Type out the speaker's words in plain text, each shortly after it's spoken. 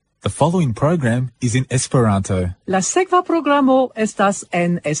The following program is in Esperanto. La sekva programo estas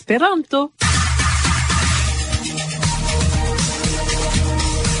en Esperanto.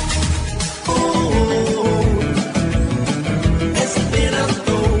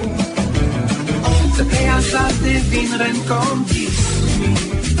 Esperanto. Te vin renkontis mi.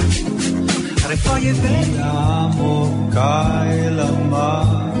 Refoje veamo kaj la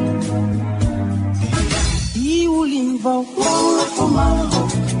mar. Iu lingvo pomaro.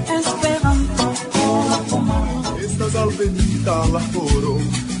 Esperanto pomaro. Estas alvenita la horo.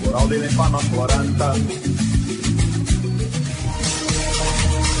 Oral de infano 40.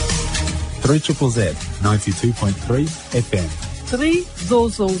 3ZZZ 92.3 FM.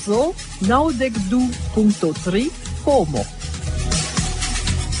 3ZZZ 92.3 Como.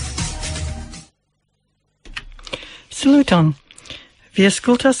 Saluton. Vi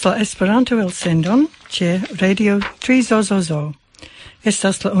ascoltas la Esperanto elsendon ĉe Radio 3ZZZ.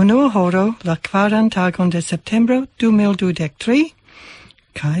 Estas la unua horo, la 4 tagon de septembro 2023,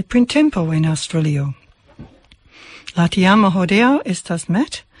 kaj printempo en Aŭstralio. La tiama hodiaŭ estas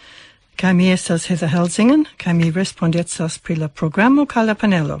Met, kaj mi estas Heather Helsingen, kaj mi respondecas pri la programo kaj la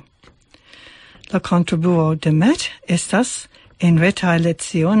panelo. La contribuo de Met estas Enretaj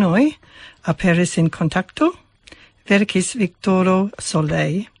lecionoj, aperis en Kontakto, verkis Viktoro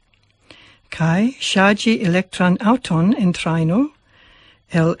Solé, kaj ŝarĝi elektran aŭton en trajno,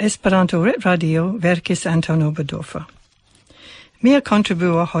 el Esperanta Retradio verkis Anton Oberndorfer. Mia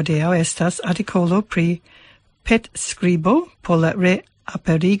contribuo hodiaŭ estas artikolo pri Petskribo por la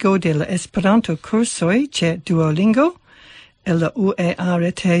reaperigo de la Esperanto-kursoj ĉe Duolingo el la UEA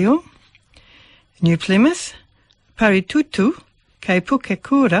retejo. New Plymouth, Paritutu kaj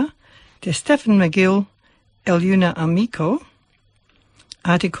Pukekura de Stephen McGill el Juna Amiko.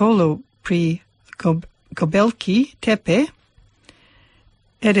 Artikolo pri Gobleki Tepe,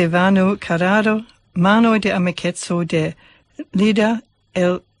 Erevano Carraro, Mano de Amikeco de Lidia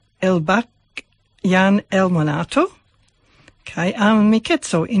Elbakjan el Monato, kaj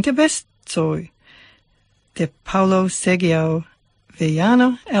Amikeco interbestoj de Paulo Sergio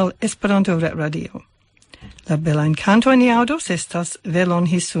Viana el Esperanta Retradio. La belajn kantojn ni aŭdos estas Velon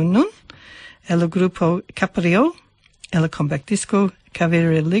hisu nun, el grupo Kapriol, el kompaktdisko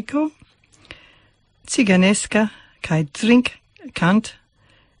Kavaliriko, Ciganeska kaj Drink-kant,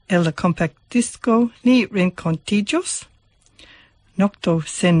 el kompaktdisko Ni Renkontiĝos, Nokto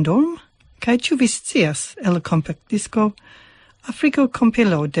sendom, kaj ĉu vi scias el kompaktdisko Afrika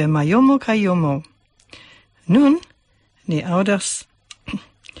Kompilo de Mayomo kaj Jomo. Nun ni aŭdas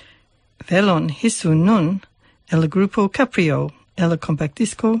Velon hisu nun el grupo Kapriol, el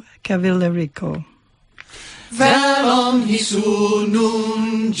kompaktdisko Kavaliriko. Velon hisu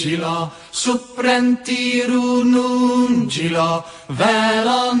nun gila, suprentiru nun gila.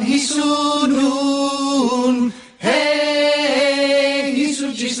 Velon hisu nun, hey,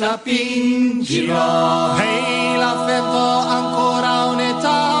 hisu gis la pingila. Hey, la fevo ancora ne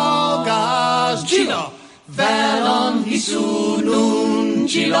taugas gila. Velon hisu nun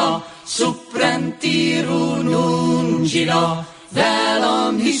gila, suprentiru nun gila.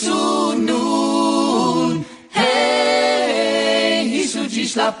 Velon hisu nun, hey, hisu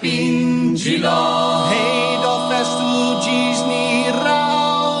gis la pingila. Hey, do festu gis ni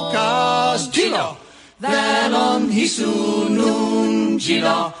raucas gila. Velon hisu nun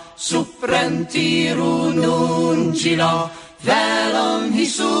gila, suprentiru nun gila. Velon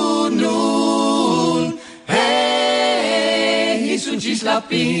hisu nun, hey, hisu gis la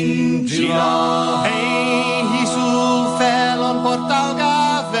pingila. Hey, hisu felon portauga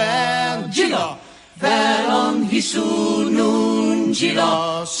ven gila. Velon hisu nun gila,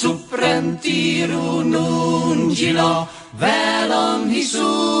 suprentiru nun gila. Velon hisu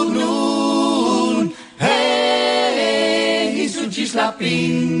nun, hey, hisu gis la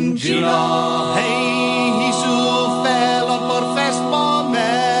pingila. Hey, hisu felon por fest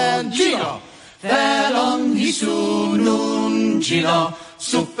moment gila. Velon hisu nun gila,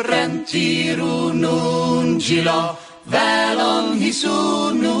 suprentiru nun gila. Velon hisu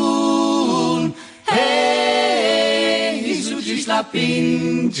nun, hey, hisu gis la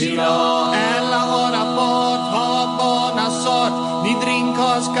pingila. En la hora port ho bona sort, ni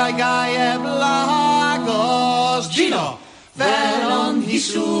drinkos kaj gaje blagos gila. Velon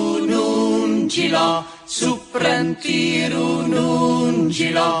hisu nun gila, suprentiru nun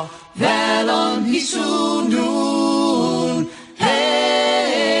gila. Velon hisu nun,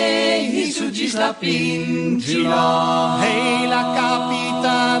 hey, hisu gis la pingila. Hey, la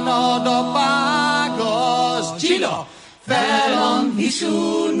capitano do pagos gila. Velon hisu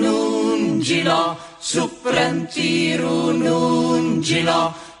nun gila, suprentiru nun gila.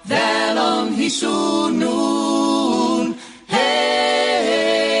 velon hisu nun.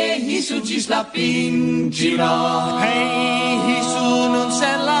 Hey, hisu gis la pingilo. Hey, hisu nun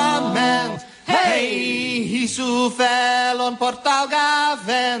sen lament. Hey, hisu velon portauga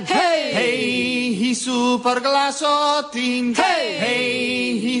vent. Hey, hisu por glaso tint.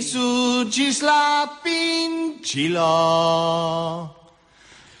 Hey, hisu gis la pingilo.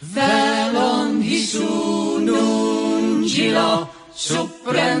 Velon hisu nun gilo,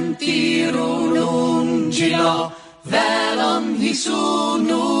 supren tiru nun gilo. Velon hisu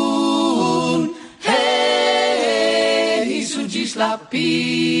nun, hey, hisu gis la pint.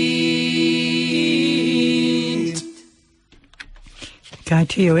 Kai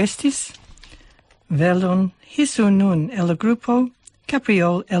tio estis velon hisu nun el grupo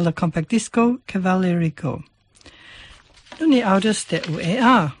Kapriol el kompaktdisko Kavaliriko. Nun ni audas de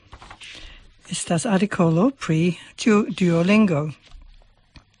UEA. Estas articolo pri Duolingo.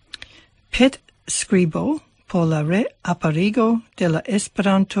 Petskribo por la reaperigo de la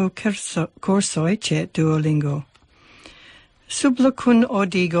Esperanto-kursoj ĉe Duolingo. Sub la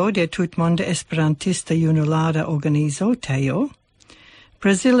kunordigo de tutmonda esperantista junulara organizo TEO,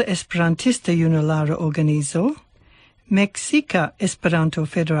 Brazila esperantista junulara organizo, Meksika Esperanto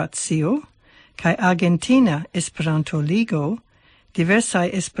Federacio, kaj Argentina Esperanto Ligo, diversaj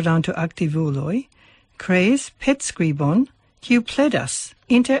Esperanto aktivuloj, kreis Petskribon, kiu pledas,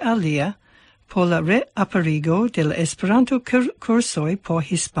 inter alia, por la reaperigo de la Esperanto-kursoj por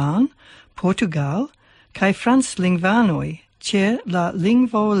hispan, Portugal, kaj franclingvanoj, ĉe la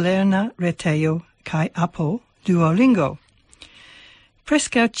lingvolerna retejo kaj apo Duolingo.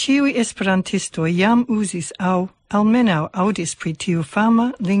 Preskaŭ ĉiuj esperantistoj jam uzis aŭ almenaŭ aŭdis pri tiu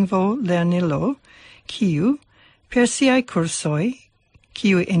fama lingvolernilo, kiu, per siaj kursoj,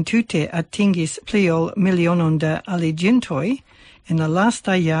 kiuj entute atingis pli ol milionon da aliĝintoj, en la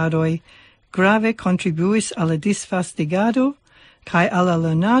lastaj jaroj grave contribuis al la disvastigado kaj al la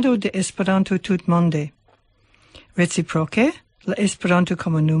lernado de Esperanto tutmonde. Reciproke, la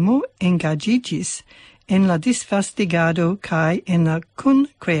Esperanto-komunumo engaĝiĝis en la disvastigado kaj en la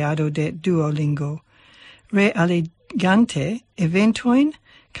kunkreado de Duolingo, realigante eventojn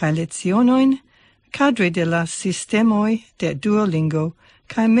kaj lecionojn cadre de la sistemoj de Duolingo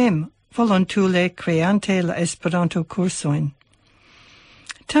kaj mem volontule creante la Esperanto-kursojn.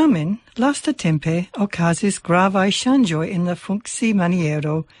 Tamen, lastatempe okazis gravaj ŝanĝoj en la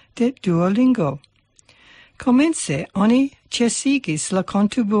funkcimaniero de Duolingo. Komence oni ĉesigis la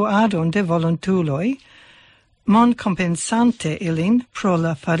kontribuadon de volontuloj, monkompensante ilin pro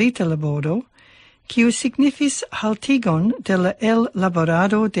la farita laboro, kiu signifis haltigon de la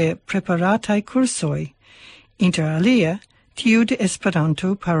ellaborado de preparataj kursoj, inter alia tiu de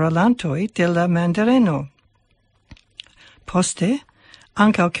Esperanto parolantoj de la mandareno. Poste,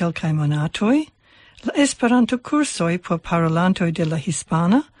 ankaŭ kelkaj monatoj, la Esperanto-kursoj por parolantoj de la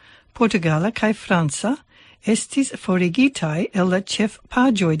hispana, portugala kaj franca estis forigitaj el la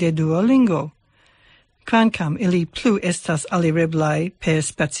ĉefpaĝoj de Duolingo. Kvankam ili plu estas alireblaj per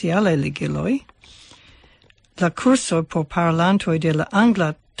specialaj ligiloj, la kurso por parolantoj de la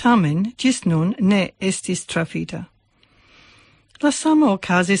angla tamen ĝis nun ne estis trafita. La samo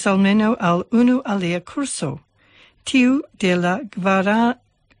okazis almenaŭ al unu alia kurso, tiu de la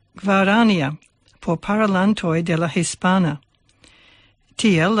gvarania por parolantoj de la hispana.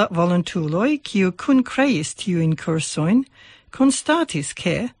 Tiel la volontuloj, kiu kunkreis tiujn kursojn, konstatis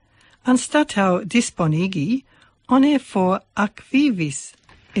ke, anstataŭ disponigi, oni forakvivis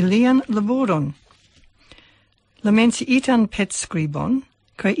ilian laboron. La menciitan petskribon,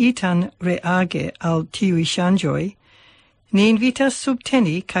 kreitan reage al tiuj ŝanĝoj, ni invitas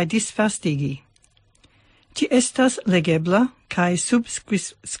subteni kaj disvastigi. Ĝi estas legebla kaj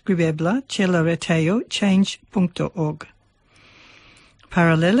subskribebla ĉe la retejo change.org.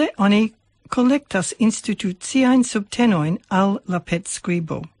 Paralele oni kolektas instituciajn subtenojn al la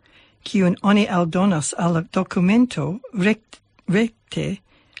petskribo, kiun oni aldonas al la dokumento rekte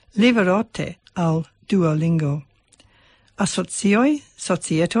liverote al Duolingo. Asocioj,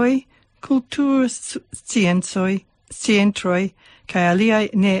 societoj, kultursciencoj, centroj kaj aliaj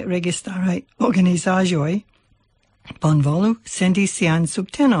neregistaraj organizaĵoj bonvolu sendi sian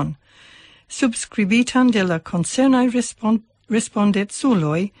subtenon, subskribitan de la koncernaj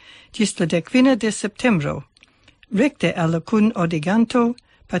respondeculoj ĝis la 15 de septembro, rekte al la kunordiganto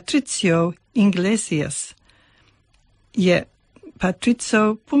Patricio Iglesias je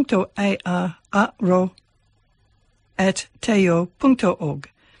patricio.earo@teo.org,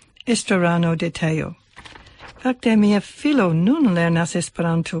 estrarano de Teo. Fakte mia filo nun lernas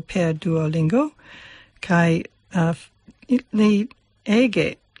Esperanto per Duolingo, kaj li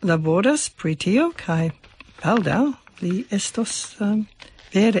ege laboras pri tio kaj baldaŭ li estos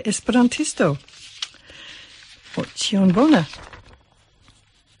vere esperantisto. Ĉion bona.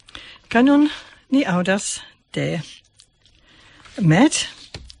 Kaj nun ni aŭdas de Matt.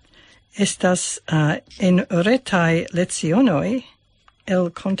 Estas enretaj lecionoj el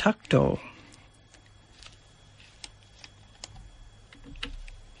Kontakto.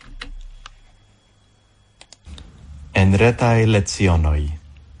 Enretaj lecionoj.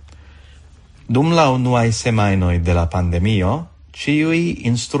 Dum la unuaj semajnoj de la pandemio, ĉiuj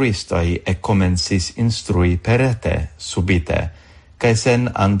instruistoj ekkomencis instrui perrete subite kaj sen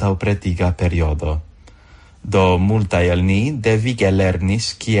antaŭpretiga periodo. Do multaj el ni devige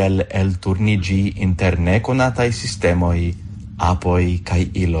lernis kiel elturniĝi inter nekonataj sistemoj, apoj kaj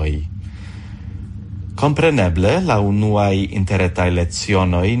iloj. Kompreneble, la unuaj interretaj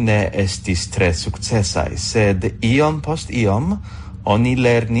lecionoj ne estis tre sukcesaj, sed iom post iom oni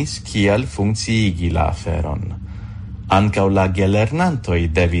lernis kiel funkciigi la aferon. Ankaŭ la gelernantoj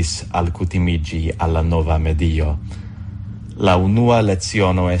devis alkutimiĝi al la nova medio. La unua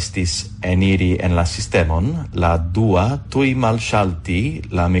leciono estis eniri en la sistemon, la dua tuj malŝalti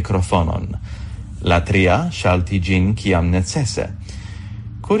la mikrofonon, la tria ŝalti ĝin kiam necese.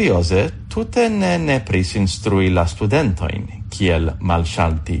 Kurioze, tute ne nepris instrui la studentojn, kiel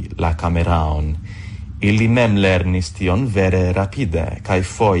malŝalti la kameraon. Ili mem lernis tion vere rapide, kaj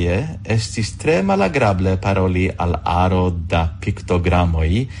foje estis tre malagrable paroli al aro da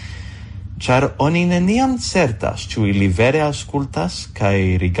piktogramoj, ĉar oni neniam certas, ĉu ili vere aŭskultas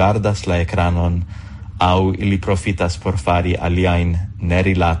kaj rigardas la ekranon, aŭ ili profitas por fari aliajn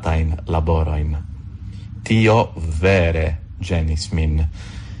nerilatajn laborojn. Tio vere ĝenis min.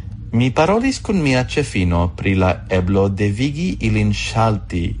 Mi parolis kun mia ĉefino pri la eblo devigi ilin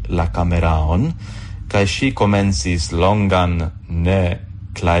ŝalti la kameraon, kaj ŝi komencis longan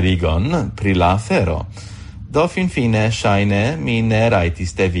klarigon pri la afero. Do finfine ŝajne mi ne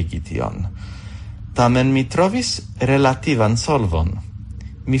rajtis devigi tion. Tamen mi trovis relativan solvon.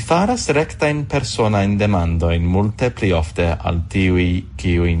 Mi faras rektajn personajn demandojn multe pli ofte al tiuj,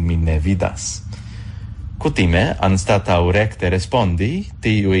 kiujn mi ne vidas. Kutime, anstataŭ rekte respondi,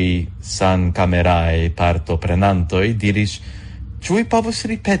 tiuj sankameraaj partoprenantoj diris: "Ĉu vi povus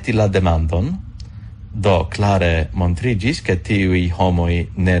ripeti la demandon?" Do klare montriĝis, ke tiuj homoj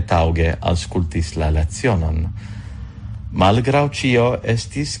ne taŭge aŭskultis la lecionon. Malgraŭ ĉio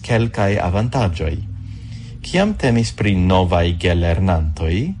estis kelkaj avantaĝoj. Kiam temis pri novaj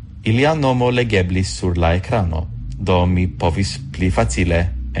gelernantoj, ilia nomo legeblis sur la ekrano, do mi povis pli facile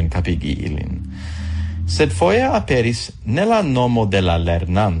enkapigi ilin. Sed foje aperis ne la nomo de la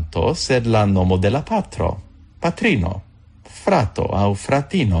lernanto, sed la nomo de la patro, patrino, frato aŭ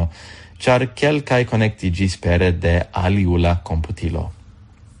fratino, ĉar kelkaj konektiĝis pere de aliula komputilo.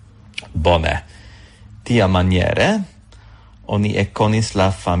 Bone, tiamaniere oni ekkonis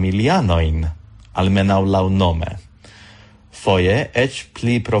la familianojn, almenaŭ laŭnome. Foje eĉ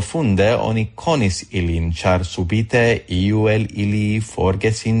pli profunde oni konis ilin, ĉar subite iu el ili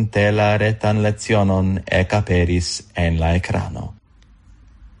forgesinte la retan lecionon ekaperis en la ekrano.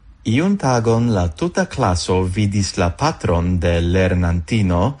 Iun tagon la tuta klaso vidis la patron de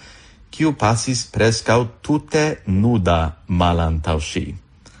lernantino, kiu pasis preskaŭ tute nuda malantaŭ ŝi.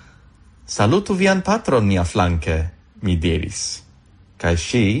 "Salutu vian patron miaflanke," mi diris. Kaj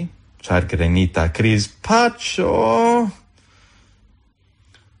ŝi, ĉar grenita, kriis: "Paĉjo!"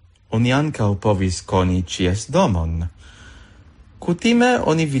 Oni ankaŭ povis koni ĉies domon. Kutime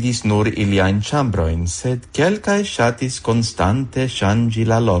oni vidis nur iliajn ĉambrojn, sed kelkaj ŝatis konstante ŝanĝi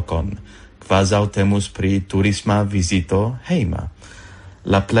la lokon, kvazaŭ temus pri turisma vizito hejma.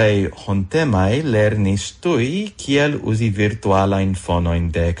 La plej hontemaj lernis tuj kiel uzi virtualajn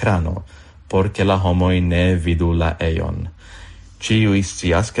fonojn de ekrano, por ke la homoj ne vidu la ejon. Ĉiuj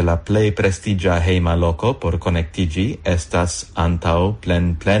scias ke la plej prestiĝa hejma loko por konektiĝi estas antaŭ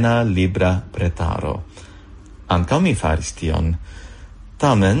plena libra pretaro. Ankaŭ mi faris tion.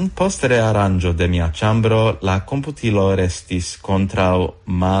 Tamen, post rearanĝo de mia ĉambro, la komputilo restis kontraŭ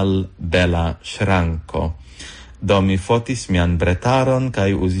malbela ŝranko. Do mi fotis mian bretaron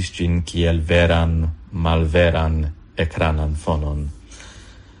kaj uzis ĝin kiel veran, malveran ekranan fonon.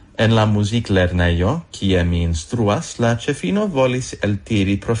 En la muziklernejo, kie mi instruas, la ĉefino volis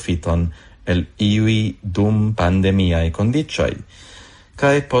eltiri profiton el iuj dum pandemiaj kondiĉoj,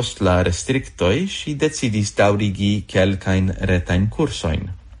 kaj post la restriktoj ŝi decidis daŭrigi kelkajn retajn kursojn,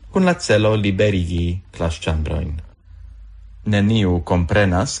 kun la celo liberigi klasĉambrojn. Neniu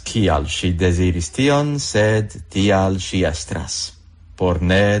komprenas kial ŝi deziris tion, sed tial ŝi estras, por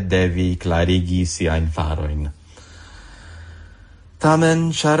ne devi klarigi siajn farojn.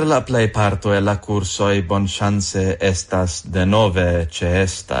 Tamen, char la plei parto e la cursoi bon chance estas de nove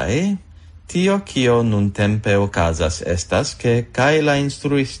ceestai, tio cio nun tempe ocasas estas che cae la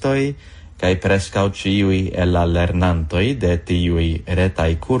instruistoi cae prescau ciui e la lernantoi de tiui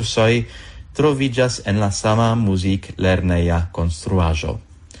retai cursoi trovigas en la sama music lerneia construajo.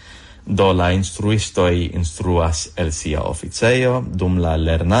 Do la instruistoi instruas el sia officeio, dum la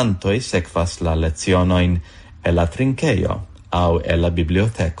lernantoi sekvas la lecionoin e la trinkeio au e la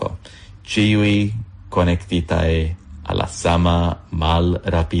biblioteco, ciui connectitae alla sama mal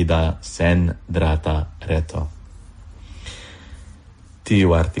rapida sen drata reto.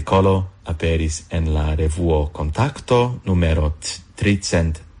 Tiu articolo aperis en la revuo Kontakto numero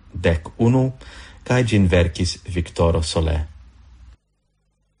 311 cae gin verkis Viktoro Solé.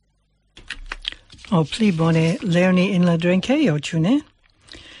 O pli bone lerni in la drinkejo, ĉu ne?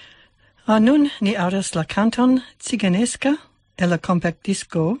 Nun ni aŭdas la kanton Ciganeska e la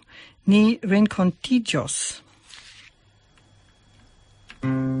kompaktdisko Ni Renkontiĝos.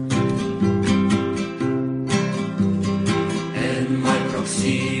 En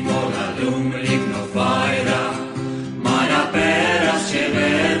malproksimo la lumligno fajra, malaperas ĉe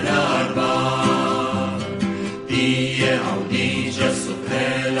verda arbar. Tie aŭdiĝas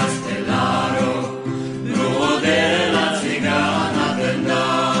super la stelaro bruo de la cigana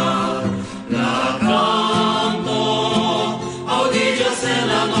tendar. La kanto aŭdiĝas en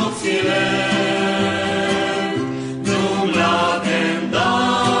la noksilent, dum la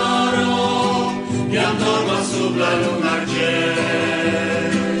tendaro jam dormas sub la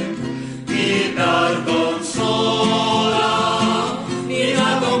lunarĝent. Gitar konsola min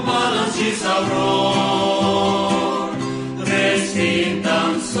akompanas ĝis auror,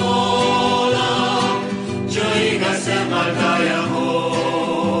 restintan sola ĝojigas en malgaja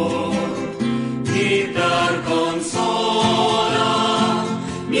hor. Gitar konsola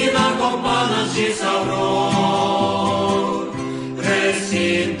min akompanas ĝis auror,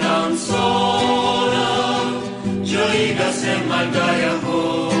 restintan sola ĝojigas en malgaja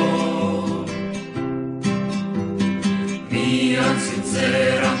hor. Mian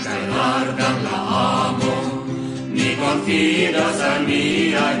sinceran kaj largan la amon mi confidas al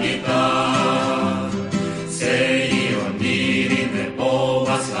mia gitar. Se ion diri ne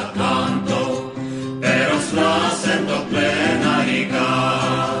povas la kanto, peros la sento plena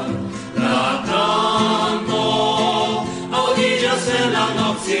rigar. La kanto aŭdiĝas en la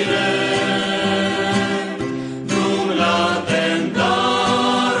noksilent, dum la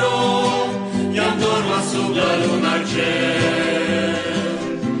tendaro jam dormas sub la lunarĝent.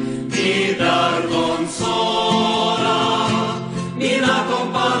 Gitar konsola min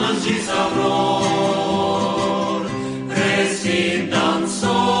akompanas ĝis auror, restintan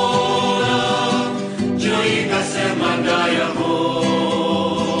sola ĝojigas en malgaja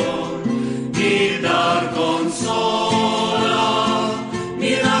hor. Gitar konsola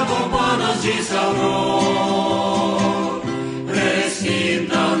min akompanas ĝis auror,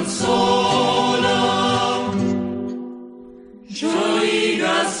 restintan sola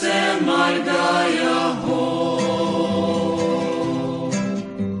ĝojigas en malgaja hor.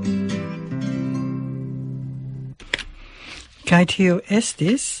 Kaj tio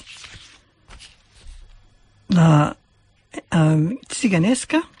estis la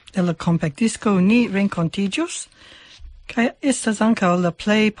Ciganeska de la kompaktdisko Ni Renkontiĝos, kaj estas ankaŭ la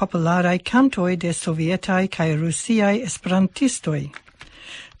plej popularaj kantoj de sovietaj kaj rusiaj esperantistoj.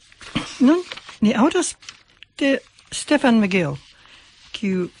 Nun ni aŭdas de Stefan McGill,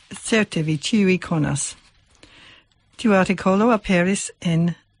 kiu certe vi ĉiuj konas. Tiu artikolo aperis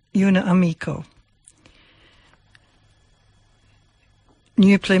en Juna Amiko.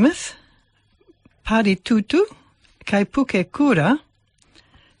 New Plymouth, Paritutu kaj Pukekura.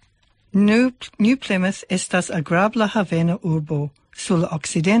 New Plymouth estas agrabla havena urbo sur la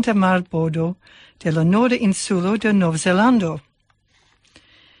okcidenta marbordo de la norda insulo de Novzelando.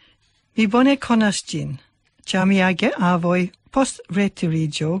 Mi bone konas ĝin, ĉar miaj geavoj post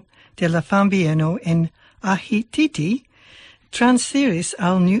retiriĝo de la fambieno en Ahititi transiris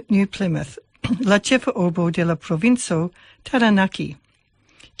al New Plymouth, la ĉefa urbo de la provinco Taranaki,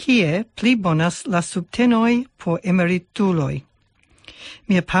 kie pli bonas la subtenoj por emerituloj.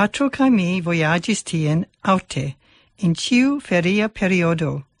 Mia patro kaj mi vojaĝis tien aŭte en ĉiu feria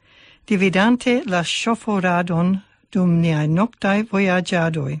periodo, dividante la ŝoforadon dum niaj noktaj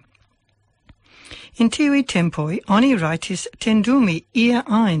vojaĝadoj. In tiuj tempoj oni rajtis tendumi ia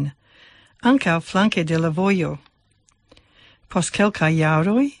ajn, ankaŭ flanke de la vojo. Post kelkaj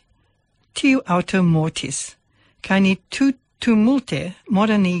jaroj, tiu aŭto mortis, kaj ni tumulte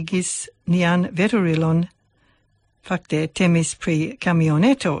modernigis nian veturilon Fakte temis pri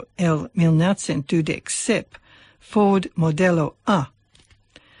camioneto el 1927, Ford modelo A.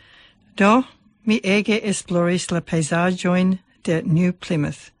 Do, mi ege esploris la peisaĝojn de New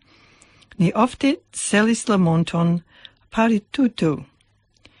Plymouth. Ni ofte celis la monton paritutu.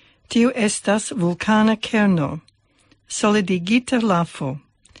 Tiu estas vulkana kerno, solidigita lafo,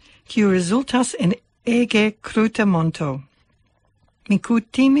 kiu rezultas en ege kruta monto. Mi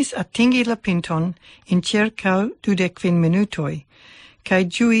kutimis atingi la pinton in circa 25 minutoj, kaj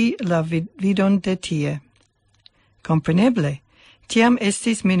ĝui la vidon de tie. Kompreneble, tiam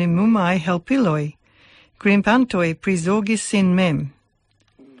estis minimumaj helpiloj, grimpantoj prizorgis sin mem.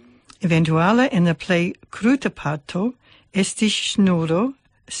 Eventuale en la plej kruta parto estis ŝnuro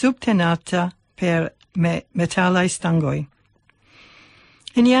subtenata per metalaj stangoj.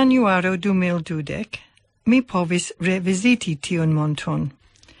 En januaro 2020, mi povis revisiti tiun monton.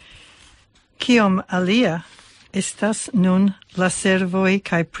 Kiom alia estas nun la servoj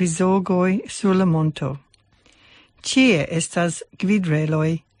kaj prizorgoj sur la monto. Ĉie estas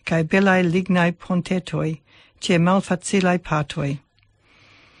gvidreloj kaj belaj lignaj pontetoj ĉe malfacilaj partoj.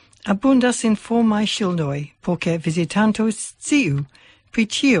 Abundas informaj ŝildoj, por ke vizitantoj sciu pri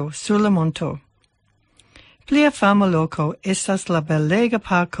ĉio sur la monto. Plia fama loko estas la belega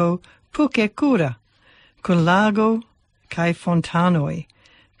parko Pukekura, kun lago kaj fontanoj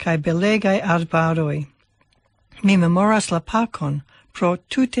kaj belegaj arbaroj. Mi memoras la parkon pro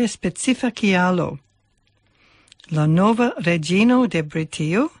tute specifa kialo. La nova regino de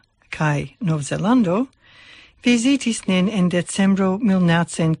Britio kaj Novzelando visitis nin en decembro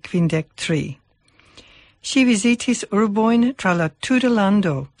 1953. Ŝi visitis urbojn tra la tuta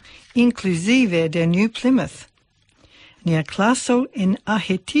lando, inclusive de New Plymouth. Nia klaso en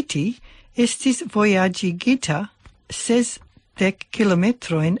Ahetiti estis vojaĝigita 60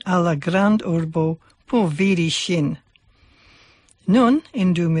 kilometrojn al la grandurbo por vidi ŝin. Nun,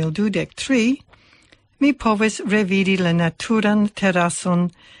 en 2023, mi povis revidi la naturan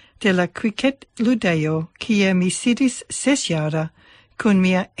terason de la cricket-ludejo, kie mi sidis sesjara kun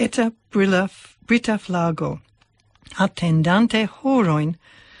mia eta brita flago, attendante horojn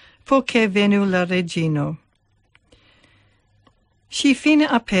por ke venu la regino. Ŝi fine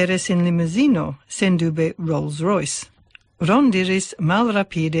aperis en limuzino, sendube Rolls-Royce. Rondiris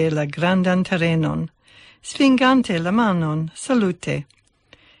malrapide la grandan terenon, svingante la manon salute,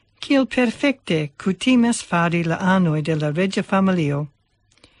 kiel perfekte kutimas fari la anoj de la reĝa familio.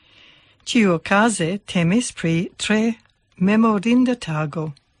 Ĉiuokaze temis pri tre memorinda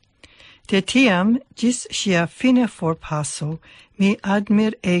tago. De tiam ĝis ŝia fina forpaso mi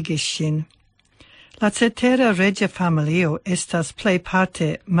admiregis ŝin. La cetera reĝa familio estas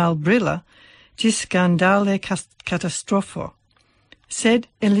plejparte malbrila ĝis skandale katastrofo, sed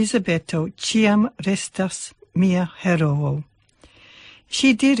Elizabeto ĉiam restas mia heroo.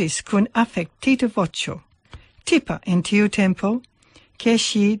 Ŝi diris kun afektita voĉo, tipa en tiu tempo, ke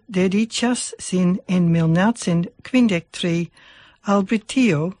ŝi dediĉas sin en 1953 al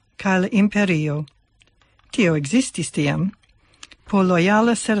Britio kaj la imperio. Tio ekzistis tiam, por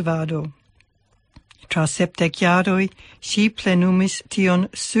lojala servado. Tra 70 jaroj ŝi plenumis tion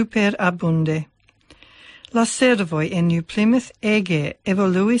superabunde. La servoj en New Plymouth ege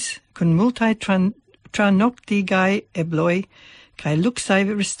evoluis kun multaj tranoktigaj ebloj kaj luksaj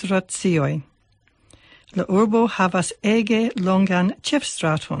restoracioj. La urbo havas ege longan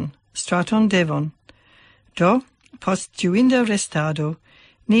ĉefstraton, straton Devon. Do, post ĝuinda restado,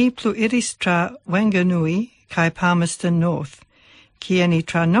 ni pluiris tra Wanganui kaj Palmerston North, kie ni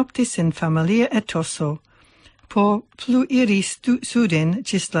tranoktis en familia etoso, por pluiri suden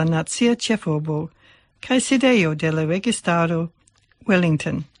ĝis la nacia ĉefurbo kaj sidejo de la registaro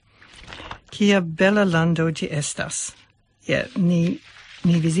Wellington. Kia bela lando ĝi estas. Ni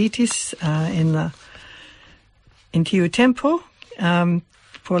visitis en tiu tempo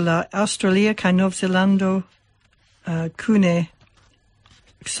por la Australia kaj Novzelando kune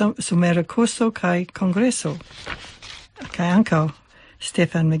somera kurso kaj kongreso. Kaj ankaŭ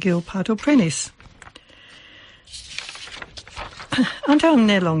Stefan McGill partoprenis. Antaŭ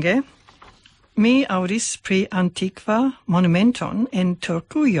nelonge mi aŭdis pri antikva monumenton en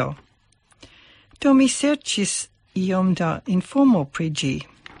Turkujo. Do mi serĉis iom da informo pri ĝi.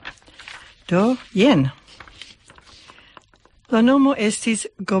 Do, jen. La nomo estis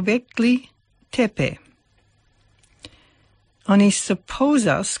Gobleki Tepe. Oni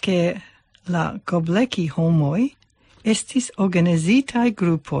supozas ke la Gobleki homoj estis organizitaj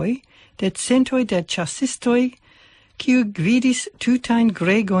grupoj de centoj de ĉasistoj kiu gvidis tutajn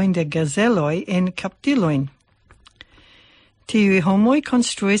gregojn de gazeloj en kaptilojn. Tiuj homoj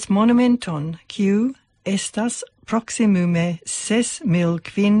konstruis monumenton kiu estas proximume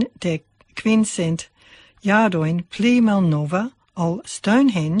 6,500 jarojn pli malnova ol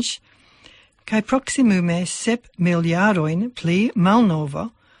Stonehenge, kaj proximume 7,000 jarojn pli malnova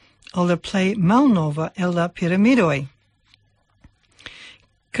ol la plej malnova el la piramidoj.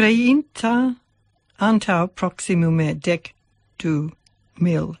 Kreinta antaŭ proximume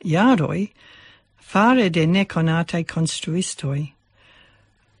 12,000 jaroj, fare de nekonataj konstruistoj,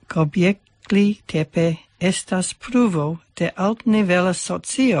 Gobleki Tepe estas pruvo de altnivela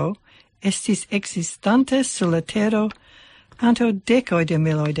socio estis existante sur la tero antaŭ dekoj de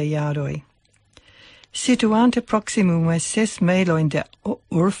miloj de jaroj. Situante proximume 6 milojn de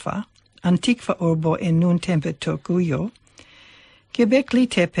Urfa, antikva urbo en nuntempe Turkujo, Gobleki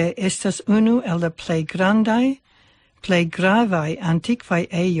Tepe estas unu el la plej grandaj, plej gravaj antikvaj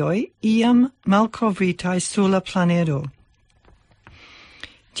ejoj iam malkovritaj sur la planedo.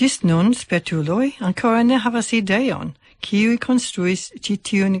 Ĝis nun spertuloj ankoraŭ ne havas ideon, kiuj konstruis ĉi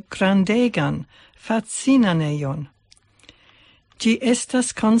tiun grandegan, fascinan ejon. Ĝi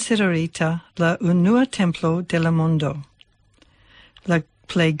estas konsiderita la unua templo de la mondo. La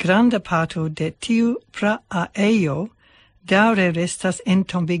plej granda parto de tiu praejo daŭre restas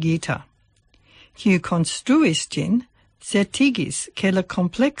entombigita. Kiu konstruis ĝin certigis ke la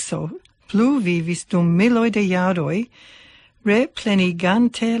komplekso plu vivis dum miloj de jaroj,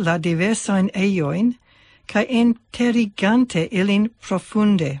 replenigante la diversajn ejojn kaj enterigante ilin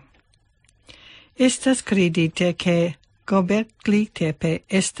profunde. Estas kredite ke Gobleki Tepe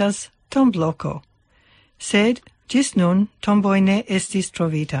estas tombloko, sed ĝis nun tomboj ne estis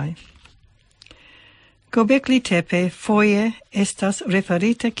trovitaj. Gobleki Tepe foje estas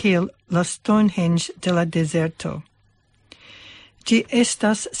referita kiel la Stonehenge de la dezerto. Ĝi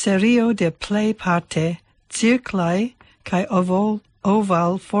estas serio de plejparte cirklaj kaj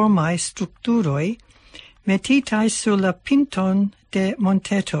oval formaj strukturoj metitaj sur la pinton de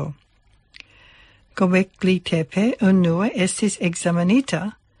monteto. Gobleki Tepe unue estis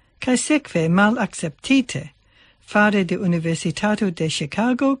ekzamenita kaj sekve malakceptite fare de Universitato de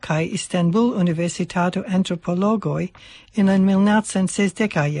Chicago kaj Istanbul Universitato Antropologoj en la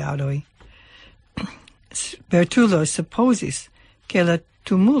 1960-aj jaroj. Spertuloj supozis ke la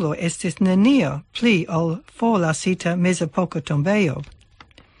tumulo estis nenio pli ol forlasita mezepoka tombejo.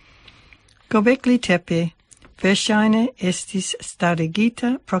 Gobleki Tepe verŝajne estis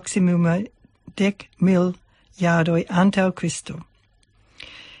starigita proximume 10,000 jaroj antaŭ Kristo.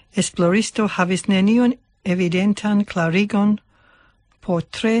 Esploristo havis neniun evidentan klarigon por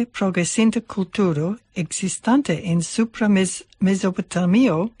tre progresinta kulturo existante en supra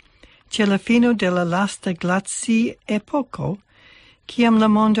Mezopotamio ĉe la fino de la lasta glaci-epoko, kiam la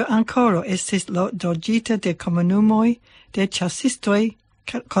mondo ankoraŭ estis loĝita de komunumoj de ĉasistoj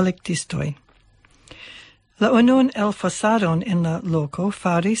kolektistoj. La unuan elfosadon en la loko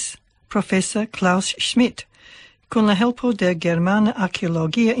faris professor Klaus Schmidt, kun la helpo de Germana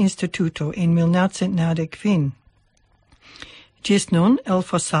Arkeologia Instituto en 1995. Ĝis nun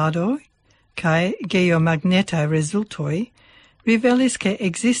elfosadoj kaj geomagnetaj rezultoj rivelis ke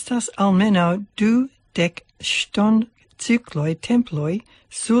ekzistas almenaŭ 20 ŝtoncikloj temploj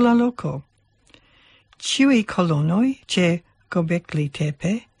sur la loko. Ĉiuj kolonoj ĉe Gobleki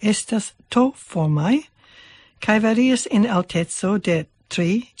Tepe estas to-formaj kaj varias en alteco de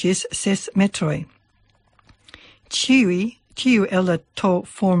 3 ĝis 6 metroj. Ĉiu el la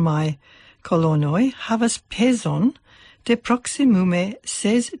to-formaj kolonoj havas pezon de proximume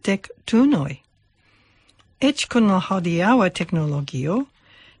 60 tunoj. Eĉ kun la hodiaŭa teknologio,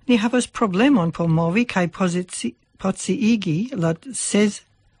 ni havas problemon por movi kaj poziciigi la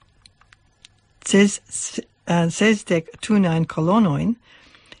 60 tunajn kolonojn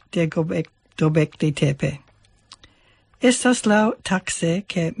de Gobleki Tepe. Estas laŭ takse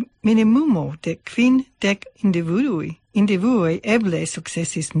ke minimumo de 50 individuoj eble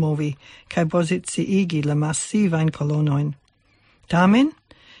sukcesis movi kaj poziciigi la masivajn kolonojn. Tamen,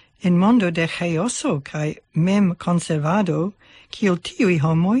 en mondo de ĥaoso kaj mem-konservado, kiel tiuj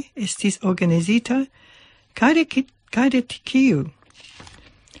homoj estis organizita, kaj de kiu.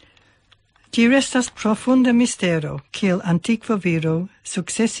 Ĝi restas profunda mistero, kiel antikva viro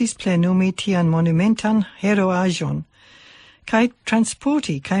sukcesis plenumi tian monumentan heroaĵon, kaj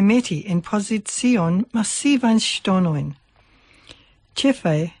transporti kaj meti en pozicion masivajn ŝtonojn.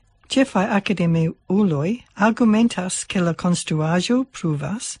 Ĉefaj akademiuloj argumentas ke la konstruaĵo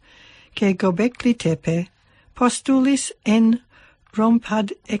pruvas ke Gobleki Tepe postulis en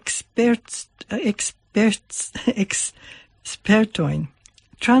rompad expertojn,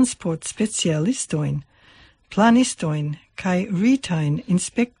 transport specialistojn, planistojn kaj ritajn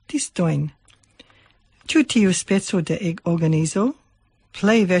inspektistojn. Ĉu tiu speco de organizo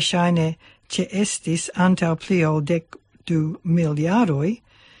plej verŝajne ĉeestis antaŭ pli ol 12,000 jaroj,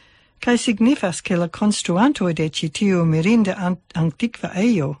 kaj signifas ke la konstruantoj de ĉi tiu mirinda antikva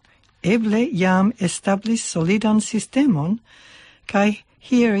ejo eble jam establis solidan sistemon kaj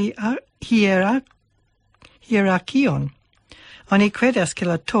hierarkion. Oni credas che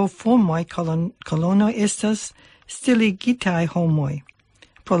la formoi colonoi estas stiligitai homoi,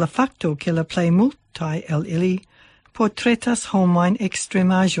 pro la facto che la plei multai el ili portretas homoin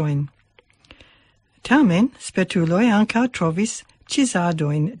extremajoin. Tamen, spetuloi anca trovis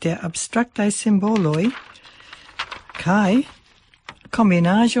cisadoin de abstractai simboloi kai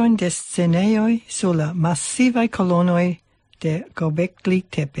combinajoin de sceneioi sulla massivai colonoi de Gobleki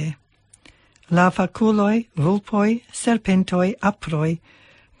Tepe. La faculoi, vulpoi, serpentoi, aproi,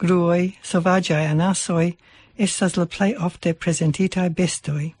 gruoi, sovagiai anasoi, estas la plei ofte presentitai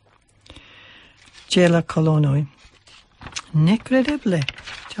bestoi. Ce la colonoi. Necredeble,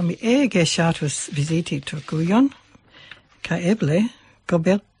 ca mi ege shatus visiti Turkujon, ca eble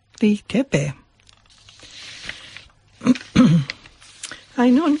Gobleki Tepe.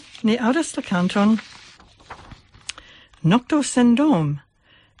 Ai nun, ni audas la canton Nokto sendom,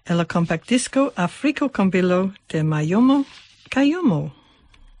 e la kompaktdisko Afrika Kompilo de Mayomo Kayomo.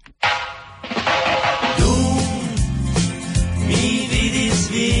 Mi vidis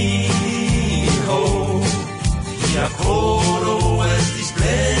vin, mia koro estis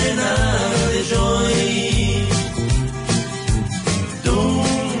plena de ĝoj. Dum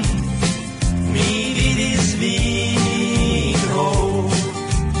mi vidis vin,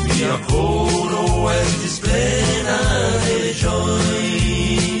 mia koro estis plena de ĝoj.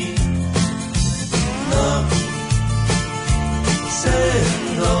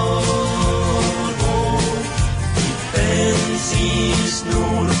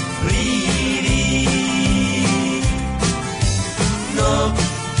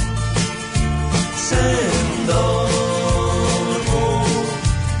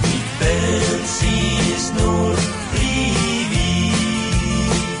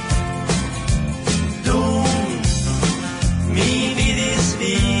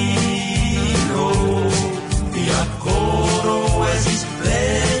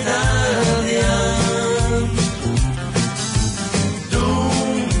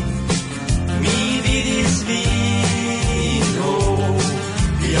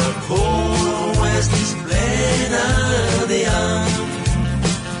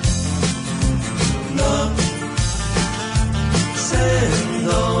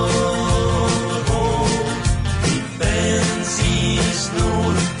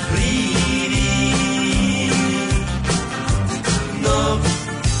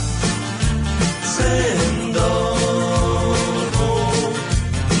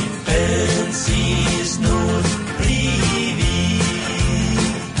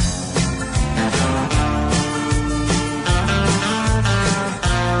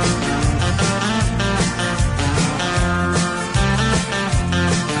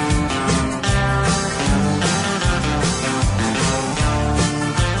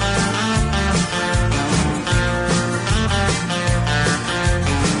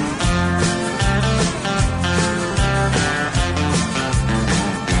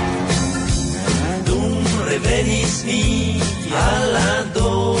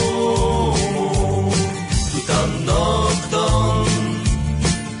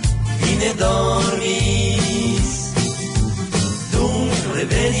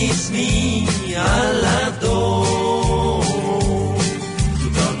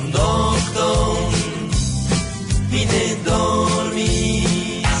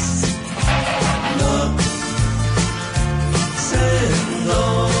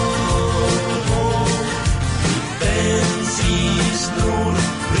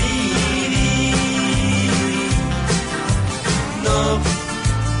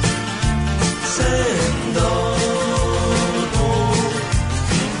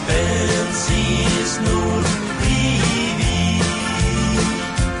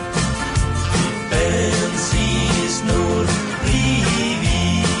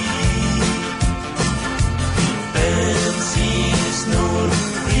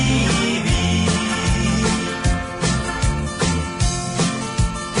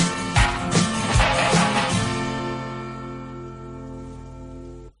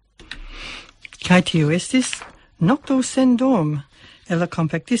 Kai tiu estis Nokto sendom, e la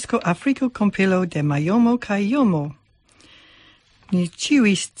kompaktdisko Afrika Kompilo de Mayomo Kayomo. Ni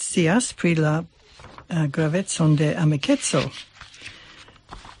ĉiuj scias pri la gravecon de amikeco.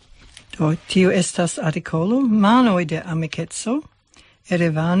 Do tiu estas artikolo Manoj de amikeco,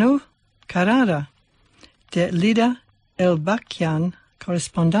 Erevano Carraro, de Lidia Elbakjan,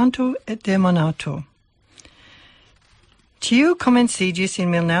 correspondanto de Monato. Tiu komenciĝis in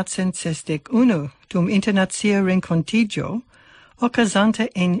 1961 dum internacia renkontiĝo okazanta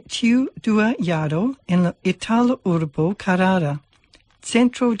en tiu dua jaro en la itala urbo Carrara,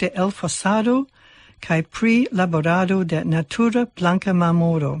 centro de elfosado kaj prilaborado de natura blanka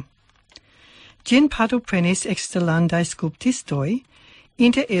marmoro. Ĝin partoprenis eksterlandaj skulptistoj,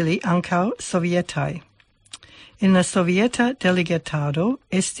 inter ili ankaŭ sovietaj. En la sovieta delegatado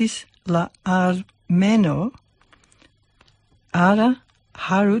estis la armeno Ara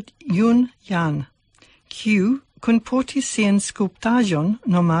Harut-Junjan, kiu kunportis sian skulptaĵon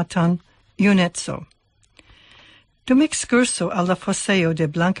nomatan Juneco. Dum ekskurso al la foseo de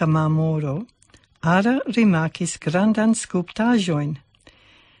blanka marmoro, Ara rimarkis grandan skulptaĵojn.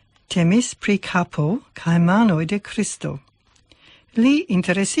 Temis pri kapo kaj manoj de Kristo. Li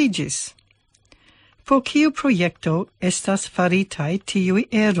interesiĝis. Por kiu projekto estas faritaj tiuj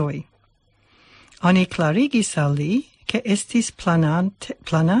eroj? Oni klarigis al li, ke estis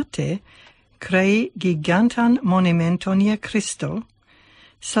planate crei gigantan monumenton je Kristo,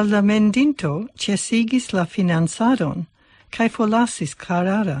 sed la mendinto ĉesigis la financaron kaj forlasis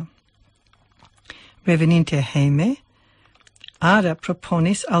Carrara. Reveninte hejme, Ara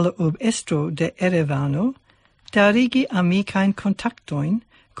proponis al la urbestro de Erevano darigi amikajn kontaktojn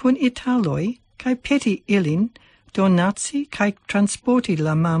kun italoj kaj peti ilin donaci kaj transporti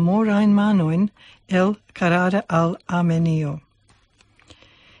la marmorajn manojn el Carrara al Armenio.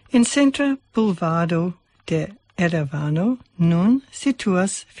 En centra bulvardo de Erevano nun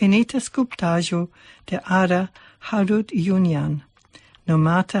situas finita skulptaĵo de Ara Harut-Junjan,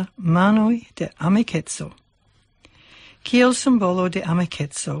 nomata Manoj de Amikeco. Kiel simbolo de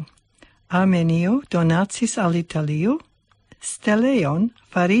amikeco, Armenio donacis al Italio steleon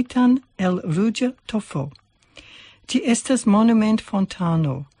faritan el ruĝa tofo. Ĝi estas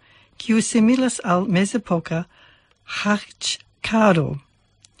monument-fontano, kiu similas al mezepoka ĥarĉkaro,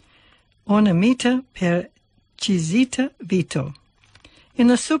 ornamita per ĉizita vito. En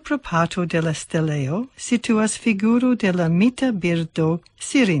la supra parto de la steleo situas figuro de la mita birdo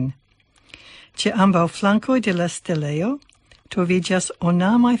Sirin. Ĉe ambaŭ flankoj de la steleo troviĝas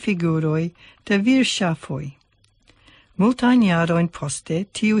ornamaj figuroj de virŝafoj. Multajn jarojn poste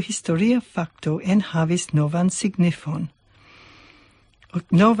tiu historia fakto enhavis novan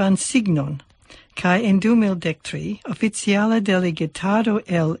signon, kaj en 2013 oficiala delegatado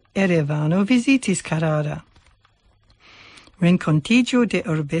el Erevano vizitis Carrara. Renkontiĝo de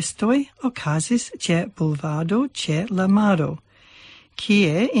urbestoj okazis ĉe bulvardo ĉe la maro,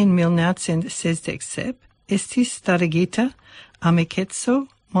 kie en 1967 estis starigita amikeco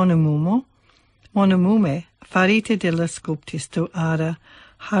monumume farite de la skulptisto Ara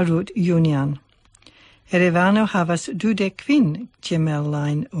Harut-Junjan. Erevano havas 25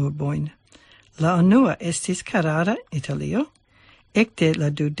 ĝemelajn urbojn. La unua estis Carrara, Italio, ekde la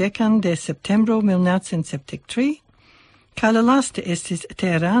 20 de septembro 1973, kaj la lasta estis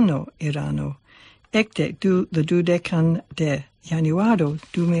Teherano, Irano, ekde la 20 de januaro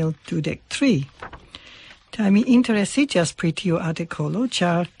 2023. Kaj mi interesiĝas pri tiu artikolo,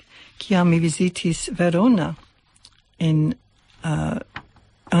 ĉar kiam mi vizitis Verona en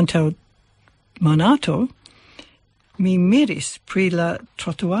antaŭ monato, mi miris pri la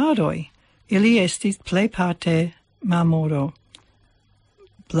trotuaroj. Ili estis plejparte marmoro,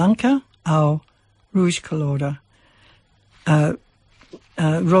 blanka aŭ ruĝkolora,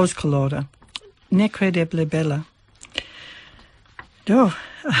 rozkolora, nekredeble bela. Do,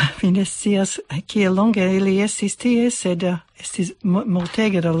 mi ne scias kiel longe ili estis tie, sed estis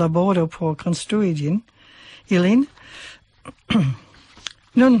multege da laboro por konstrui ilin.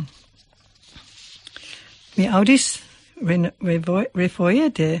 Nun, mi aŭdis refoje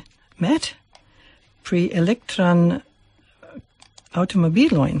de Met pri elektran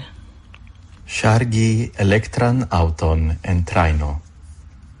automobilojn. Ŝargi elektran aŭton en trajno.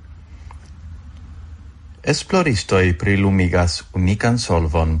 Esploristoj prilumigas unikan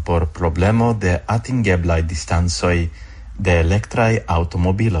solvon por problemo de atingeblaj distancoj de elektraj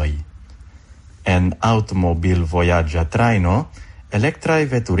aŭtomobiloj. En aŭtomobilvojaĝa trajno, elektraj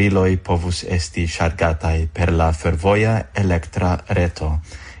veturiloj povus esti ŝargataj per la fervoja elektra reto,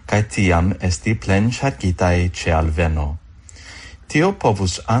 kaj tiam esti plenŝargitaj ĉe alveno. Tio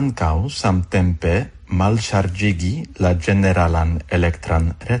povus ankaŭ samtempe malŝarĝigi la ĝeneralan elektran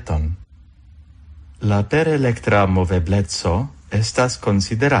reton. La perelektra movebleco estas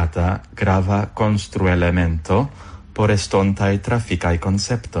konsiderata grava konstruelemento por estontaj trafikaj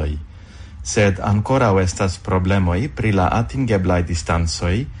konceptoj, sed ankoraŭ estas problemoj pri la atingeblaj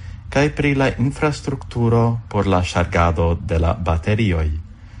distancoj kaj pri la infrastrukturo por la ŝargado de la baterioj.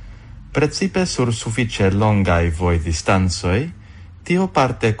 Precipe sur sufiĉe longaj vojdistancoj, tio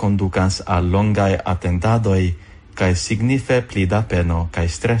parte kondukas al longaj atendadoj kaj signife pli da peno kaj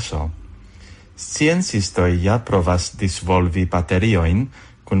streso. Sciencistoj ja provas disvolvi bateriojn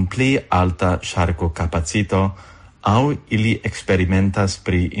kun pli alta ŝargokapacito aŭ ili eksperimentas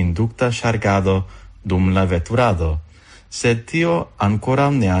pri indukta ŝargado dum la veturado, sed tio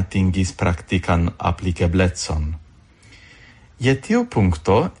ankoraŭ ne atingis praktikan aplikeblecon. Je tiu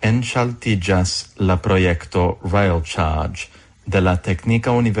punkto enŝaltiĝas la projekto Rail Charge de la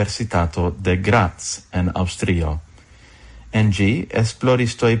Teknika Universitato de Graz en Aŭstrio. En ĝi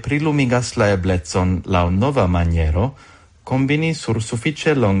esploristoj prilumigas la eblecon laŭ nova maniero kombini sur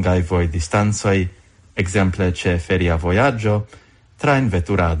sufiĉe longaj vojdistancoj, ekzemple ĉe feria vojaĝo,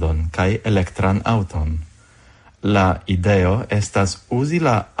 trajnveturadon kaj elektran aŭton. La ideo estas uzi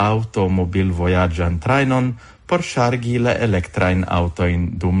la aŭtomobilvojaĝan trajnon por ŝargi la elektrajn aŭtojn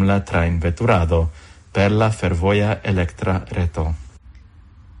dum la trajnveturado per la fervoja elektra reto.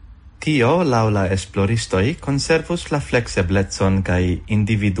 Tio, laŭ la esploristoj, konservus la flekseblecon kaj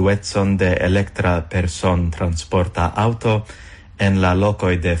individuecon de elektra person-transporta aŭto en la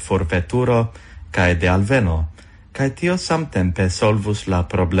lokoj de forveturo kaj de alveno, kaj tio samtempe solvus la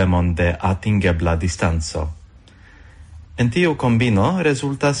problemon de atingebla distanco. En tiu kombino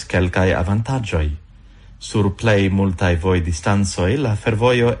rezultas kelkaj avantaĝoj. Sur plej multaj vojdistancoj la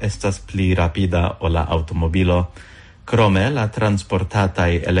fervojo estas pli rapida ol la aŭtomobilo. Krome la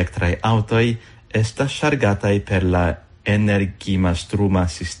transportataj elektraj aŭtoj estas ŝargataj per la energimastruma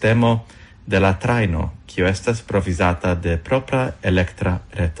sistemo de la trajno, kiu estas provizata de propra elektra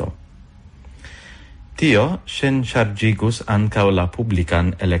reto. Tio ŝenŝarĝigus ankaŭ la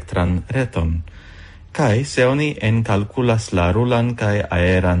publikan elektran reton, kaj se oni enkalkulas la rulan kaj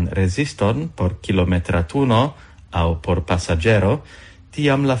aeran reziston por kilometra tuno aŭ por pasaĝero,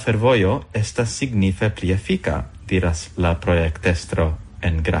 tiam la fervojo estas signife pli efika, diras la projektestro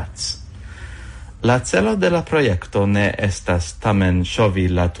en Graz. La celo de la projekto ne estas tamen ŝovi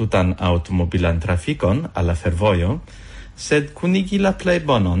la tutan aŭtomobilan trafikon al la fervojo, sed kunigi la plej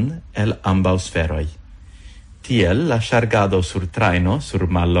bonon el ambaŭ sferoj. Tiel la ŝargado sur trajno sur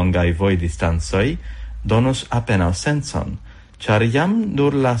mallongaj vojdistancoj donus apenaŭ sencon, ĉar jam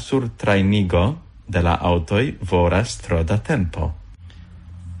nur la surtrajnigo de la aŭtoj voras tro da tempo.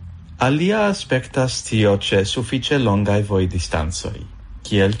 Alia aspektas tio ĉe sufiĉe longaj vojdistancoj,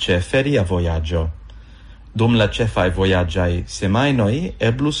 kiel ĉe feria vojaĝo. Dum la ĉefaj vojaĝaj semajnoj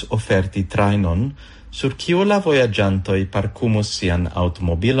eblus oferti trajnon, sur kiu la vojaĝantoj parkumus sian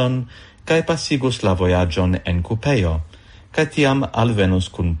aŭtomobilon kaj pasigus la vojaĝon en kupejo, kaj tiam alvenus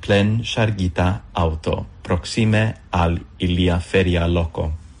kun plen ŝargita aŭto proksime al ilia feria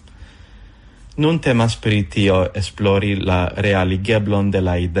loko. Nun temas pri tio esplori la realigeblon de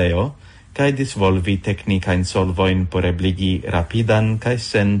la ideo kaj disvolvi teknikajn solvojn por ebligi rapidan kaj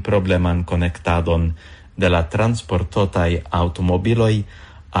sen probleman konektadon de la transportotaj aŭtomobiloj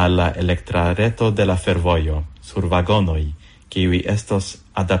al la elektra reto de la fervojo sur vagonoj, kiuj estos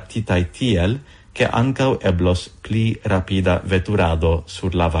adaptitaj tiel, ke ankaŭ eblos pli rapida veturado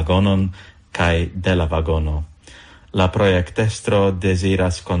sur la vagonon kaj de la vagono. La projektestro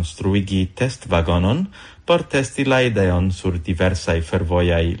deziras konstruigi testvagonon por testi la ideon sur diversaj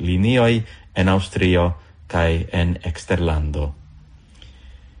fervojaj linioj en Aŭstrio kaj en eksterlando.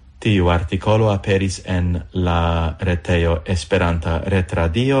 Tiu artikolo aperis en la retejo Esperanta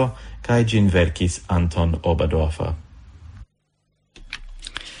Retradio kaj ĝin verkis Anton Oberndorfer.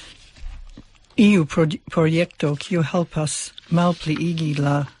 Iu projekto kiu helpas malpliigi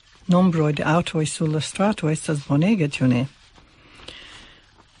la nombroj de aŭtoj sur la strato estas bonega, ĉu ne?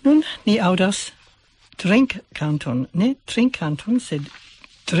 Nun ni aŭdas Drink-kanton, ne Drink-kanton, sed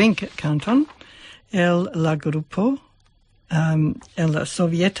Drink-kanton el la grupo, el la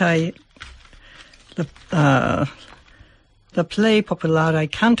sovietaj, la plej popularaj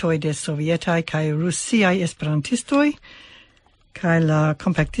kantoj de sovietaj kaj rusiaj esperantistoj, kaj la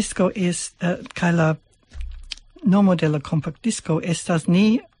kompaktdisko kaj la nomo de la kompaktdisko estas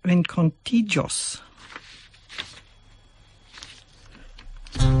Ni Renkontiĝos.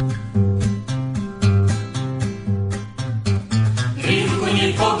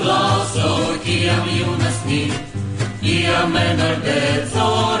 Po glaso, kiam junas ni, iam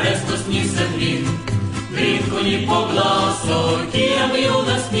enardeco restos ni sen vin. Drinku ni po glaso, kiam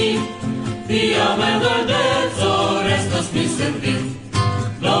junas ni, iam enardeco restos ni sen vin.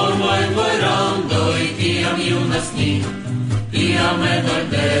 Dormo en vojrandoj, kiam junas ni, iam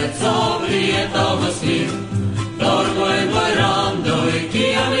enardeco prietaŭmas ni. Dormo en vojrandoj,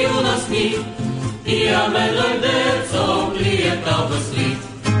 kiam junas taŭgos li.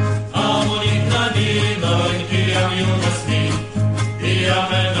 Amu ni knabinojn, kiam junas ni,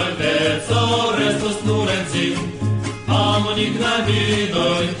 tiam en alteco restos nur en ci. Amu ni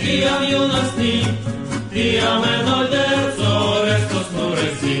knabinojn, kiam junas ni, tiam en alteco restos nur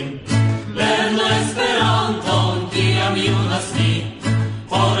en ci. Lernu Esperanton, kiam junas ni,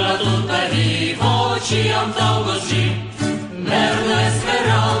 por la tuta vivo ĉiam taŭgos ĝi. Lernu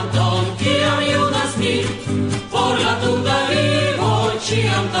Esperanton, kiam junas ni, por la tuta vivo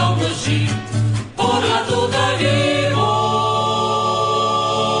ĉiam taŭgos ĝi. Por la tuta vivo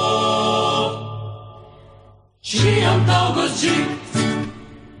ĉiam taŭgos ĝi.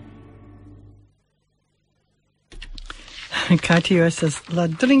 Kaj tio estas la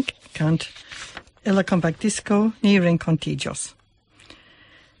Drink-kant el la kompaktdisko Ni Renkontiĝos.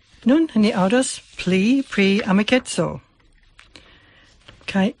 Nun ni aŭdas pli pri amikeco.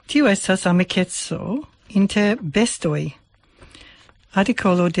 Kaj tio estas amikeco inter bestoj.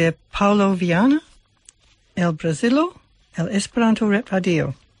 Artikolo de Paulo Viana el Brazilo, el Esperanta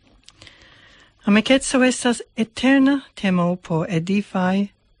Retradio. Amikeco estas eterna temo por edifaj,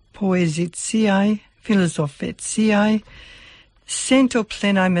 poeziciaj, filozofeciaj, sento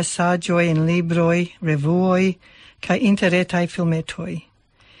plenaj mesaĝoj en libroj, revuoj kaj interretaj filmetoj.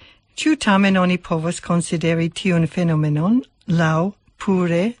 Ĉu tamen oni povas konsideri tiun fenomenon laŭ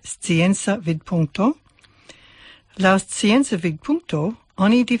pure scienca vidpunkto? Laŭ scienca vidpunkto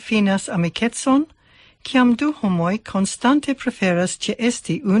oni difinas amikecon kiam du homoj konstante preferas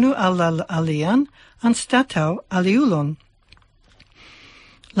ĉeesti unu al la alian anstataŭ aliulon.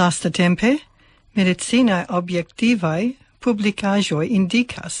 Lastatempe medicinaj objektivaj publikaĵoj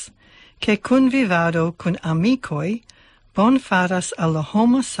indikas, ke kunvivado kun amikoj bonfaras al la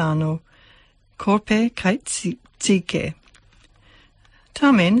homa sano corpe kaj psike.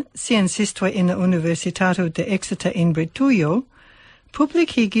 Tamen, sciencistoj en la Universitato de Exeter en Britujo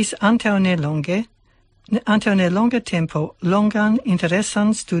publikigis antaŭ nelonga tempo longan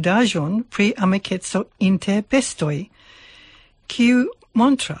interesan studaĵon pri amikeco inter bestoj, kiu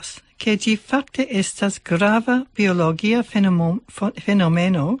montras ke ĝi fakte estas grava biologia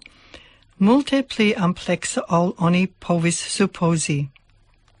fenomeno multe pli ampleksa ol oni povis supozi.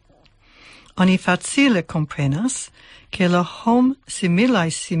 Oni facile komprenas ke la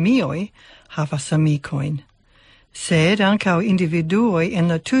similaj simioj havas amikojn, sed ankaŭ individuoj en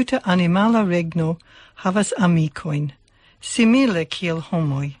la tuta animala regno havas amikojn, simile kiel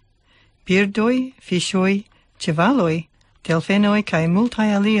homoj, birdoj, fiŝoj, ĉevaloj, delfenoj kaj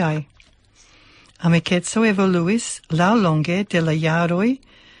multaj aliaj. Amikeco evoluis laŭlonge de la jaroj,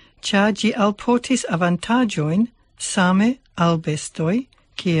 ĉar ĝi alportis avantaĝojn same al bestoj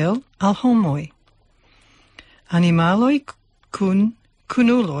kiel al homoj. Animaloj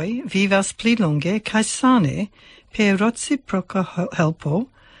kunuloj vivas pli longe kaj sane per reciproka helpo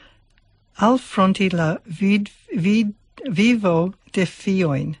alfronti la vivo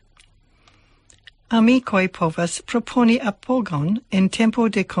defiojn. Amikoj povas proponi apogon en tempo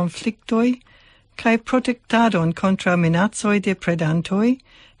de konfliktoj kaj protektadon kontraŭ minacoj de predantoj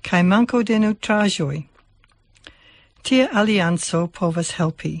kaj manko de nutraĵoj. Tia alianco povas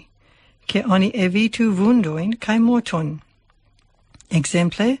helpi, ke oni evitu vundojn kaj morton.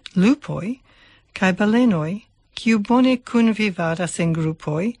 Ekzemple, lupoj kaj balenoj, kiu bone kunvivadas en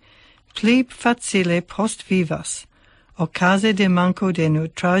grupoj, pli facile postvivas, okaze de manko de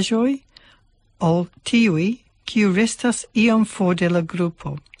nutraĵoj, ol tiuj, kiu restas iom for de la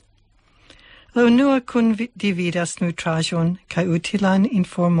grupo. La unua kundividas nutraĵon kaj utilan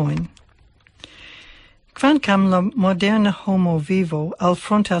informojn. Kvankam la moderna homo vivo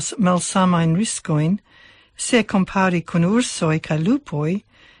alfrontas malsamajn riskojn, se kompari kun ursoj kaj lupoj,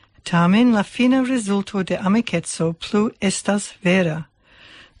 tamen la fina rezulto de amikeco plu estas vera.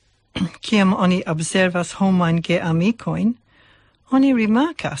 Kiam oni observas homajn geamikojn, oni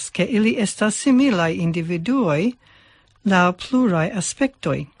rimarkas ke ili estas similaj individuoj laŭ pluraj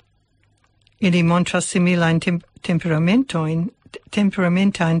aspektoj. Ili montras similajn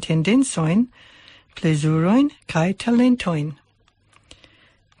temperamentajn tendencojn, plezurojn kaj talentojn.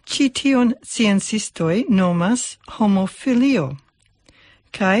 Ĉi tion sciencistoj nomas homofilio,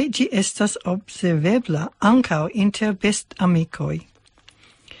 kaj ĝi estas observebla ankaŭ inter bestamikoj.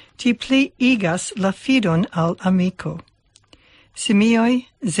 Ĝi pliigas la fidon al amiko. Simioj,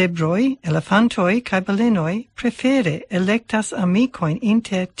 zebroj, elefantoj kaj balenoj prefere elektas amikojn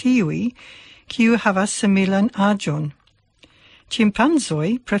inter tiuj, kiu havas similan aĝon.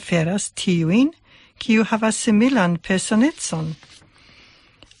 Ĉimpanzoj preferas tiujn, kiu havas similan personecon.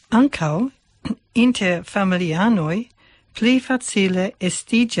 Ankaŭ inter familianoj pli facile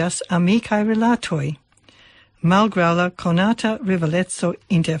estiĝas amikaj rilatoj. malgraŭ la konata rivaleco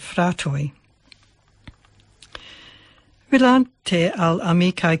inter fratoj. Rilate al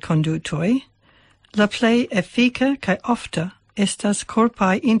amikaj kondutoj, la plej efika kaj ofta estas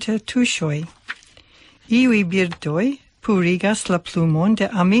korpaj intertuŝoj. Iuj birdoj purigas la plumon de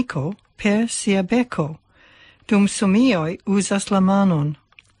amiko per sia beko, dum sumioj uzas la manon.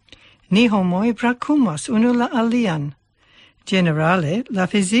 Ni homoj brakumas unu la alian. Generale, la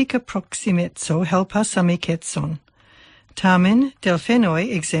fizika proximeco helpas amikecon. Tamen,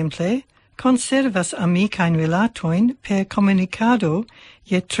 delfenoj, exemple, conservas amikajn rilatojn per komunikado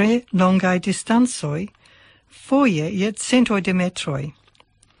je tre longaj distancoj, foje je centoj de metroj.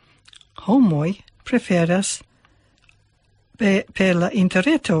 Homoj preferas per la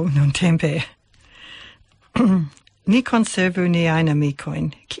interreto nuntempe. Ni konservu niajn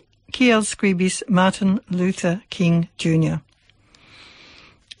amikojn, kiel skribis Martin Luther King Jr.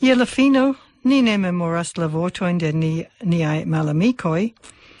 Je la fino, ni ne memoras la vortojn de niaj malamikoj,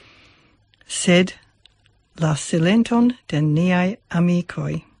 sed la silenton de niaj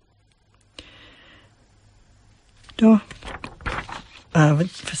amikoj. Do,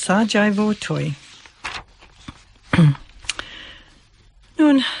 saĝaj vortoj.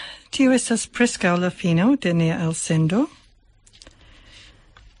 Nun, tio estas preskaŭ la fino de nia elsendo.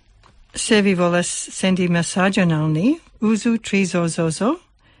 Se vi volas sendi mesaĝon al ni, uzu trizozozo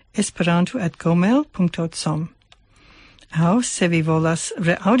esperanto@gmail.com. Aŭ se vi volas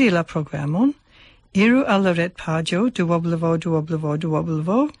reaŭdi la programon, iru al la retpaĝo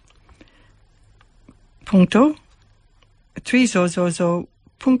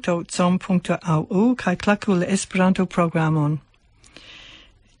www.trizozozo.com.au kaj klaku la Esperanto-programon.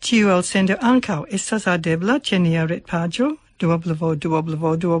 Tiu elsendo ankaŭ estas aŭdebla ĉe nia retpaĝo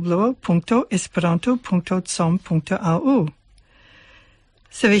www.esperanto.com.au.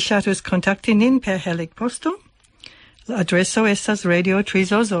 Se vi ŝatus kontakti nin per helikposto, la adreso estas Radio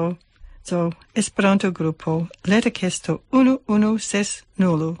Trizozo, Esperanto grupo, leterkesto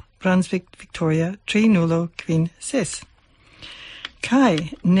 1160, Brunswick, Victoria 3056. Kaj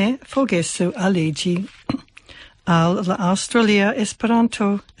ne forgesu aliĝi al la Australia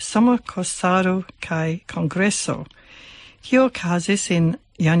Esperanto sommerkursaro kaj kongreso, kio okazis en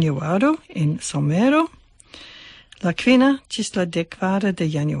januaro en somero, la 5 ĝis la 10 de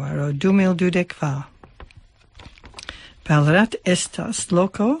januaro 2022. Ballarat estas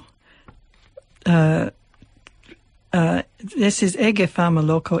loko, estis ege fama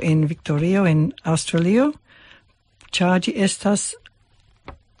loko en Victorio en Aŭstralio, ĉar ĝi estas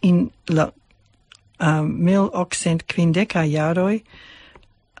in la 1850 jaroj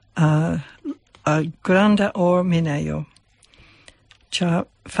granda or-minejo, ĉar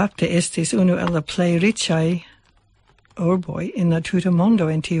fakte estis unu el la plej riĉaj urboj en la tuta mondo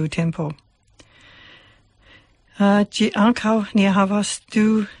en tiu tempo. Ĝi ankaŭ ni havas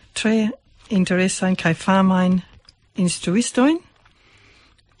du tre interesajn kaj famajn instruistojn.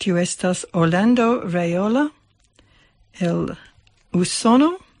 Tiu estas Orlando Raiola el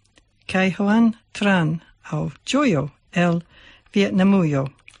Usono kaj Juan Tran aŭ Ĝojo el Vietnamujo.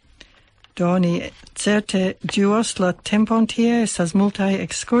 Do ni certe ĝuos la tempon tie, estas multaj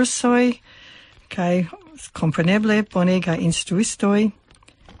ekskursoj kaj kompreneble bonegaj instruistoj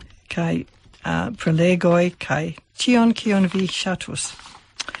kaj prelegoj kaj ĉion kion vi ŝatus.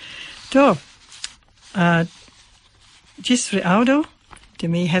 Do, ĝis reaŭdo de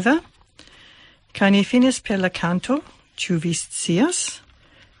mi Heather, kaj ni finis per la kanto, ĉu vi scias,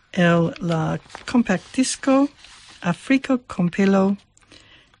 el la kompaktdisko Afrika Kompilo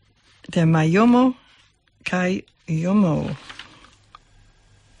de Mayomo kaj Yomo.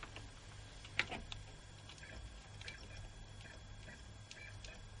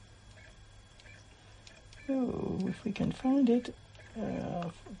 Oh, if we can find it.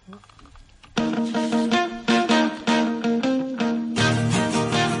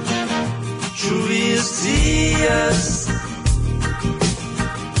 Ĉu vi scias,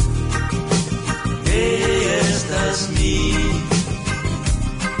 ke estas mi?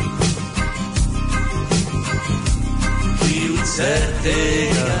 Kiu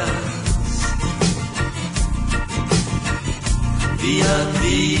certegas vian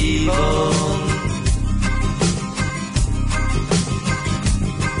vivon?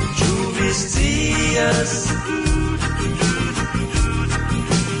 Scias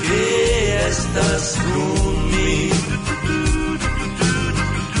que estas kun mi,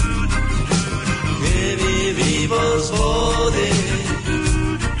 que vi vivos bone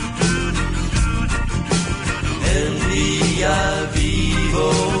en via vivo,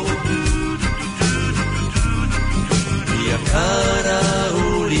 via cara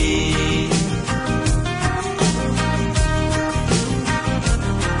uli,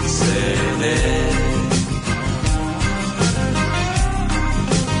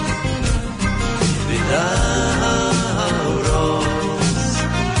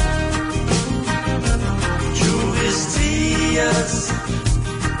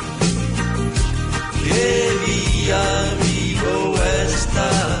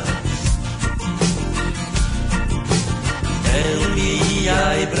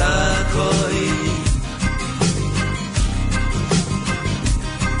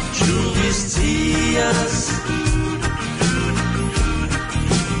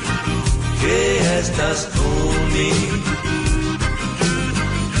 Estas con mi,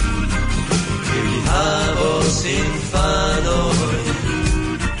 que mi havos infanoi,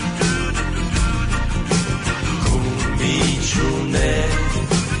 con mi chune,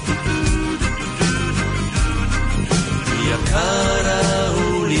 mia cara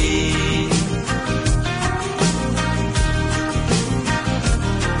uli,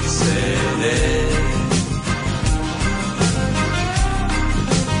 sede.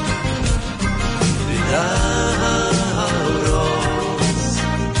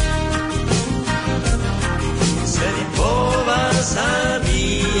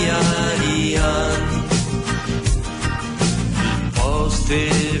 Te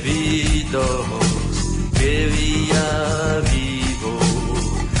vidos que via vivo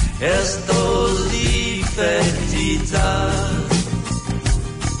estos difectitas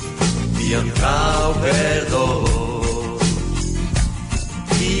iam cau perdo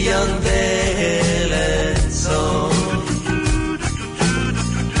iam delenson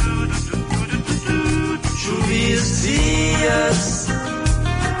Chuvis dias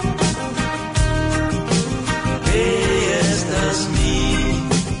estas mi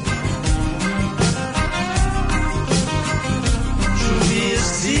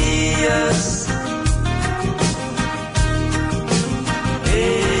días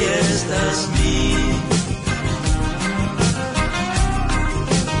estas mi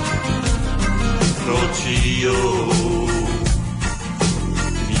Rocio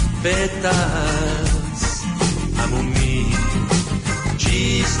mi petas amo mi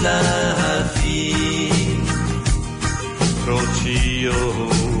gis la fin Rocio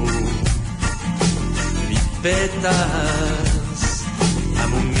mi petas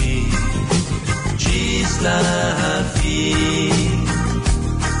la fin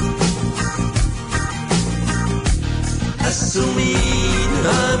assumir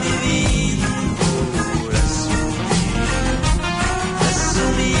a mi vida por assumir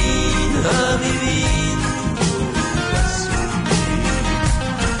a mi vida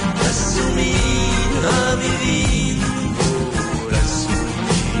por assumir a mi vida por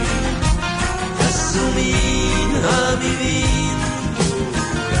assumir a mi vida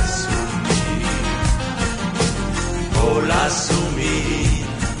la sumir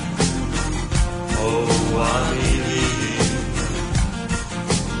oh a mi vida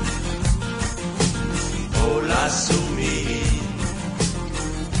oh la sumir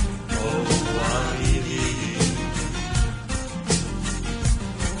oh a mi vida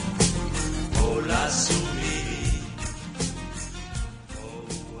oh la sumir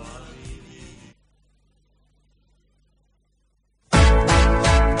oh a mi vida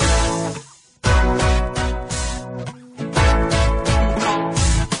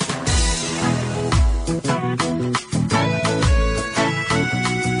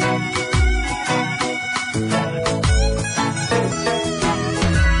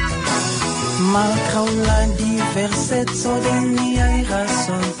Malgraŭ la diverseco de niaj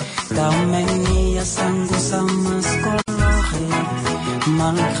rasoj, tamen nia sango samas kolore.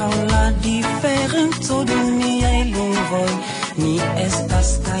 Malgraŭ la diferenco de niaj lingvoj, ni estas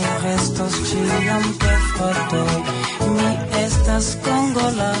kaj restos ĉiam gefratoj. Mi estas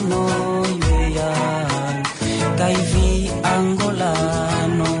kongolano, jejal, kaj vi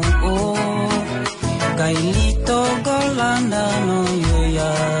angolano, kaj litogolandano,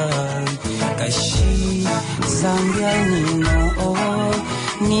 jejal. Kashi zambianino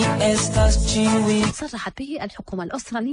ni estas ĉiuj. صرحت به الحكومة الأسترالية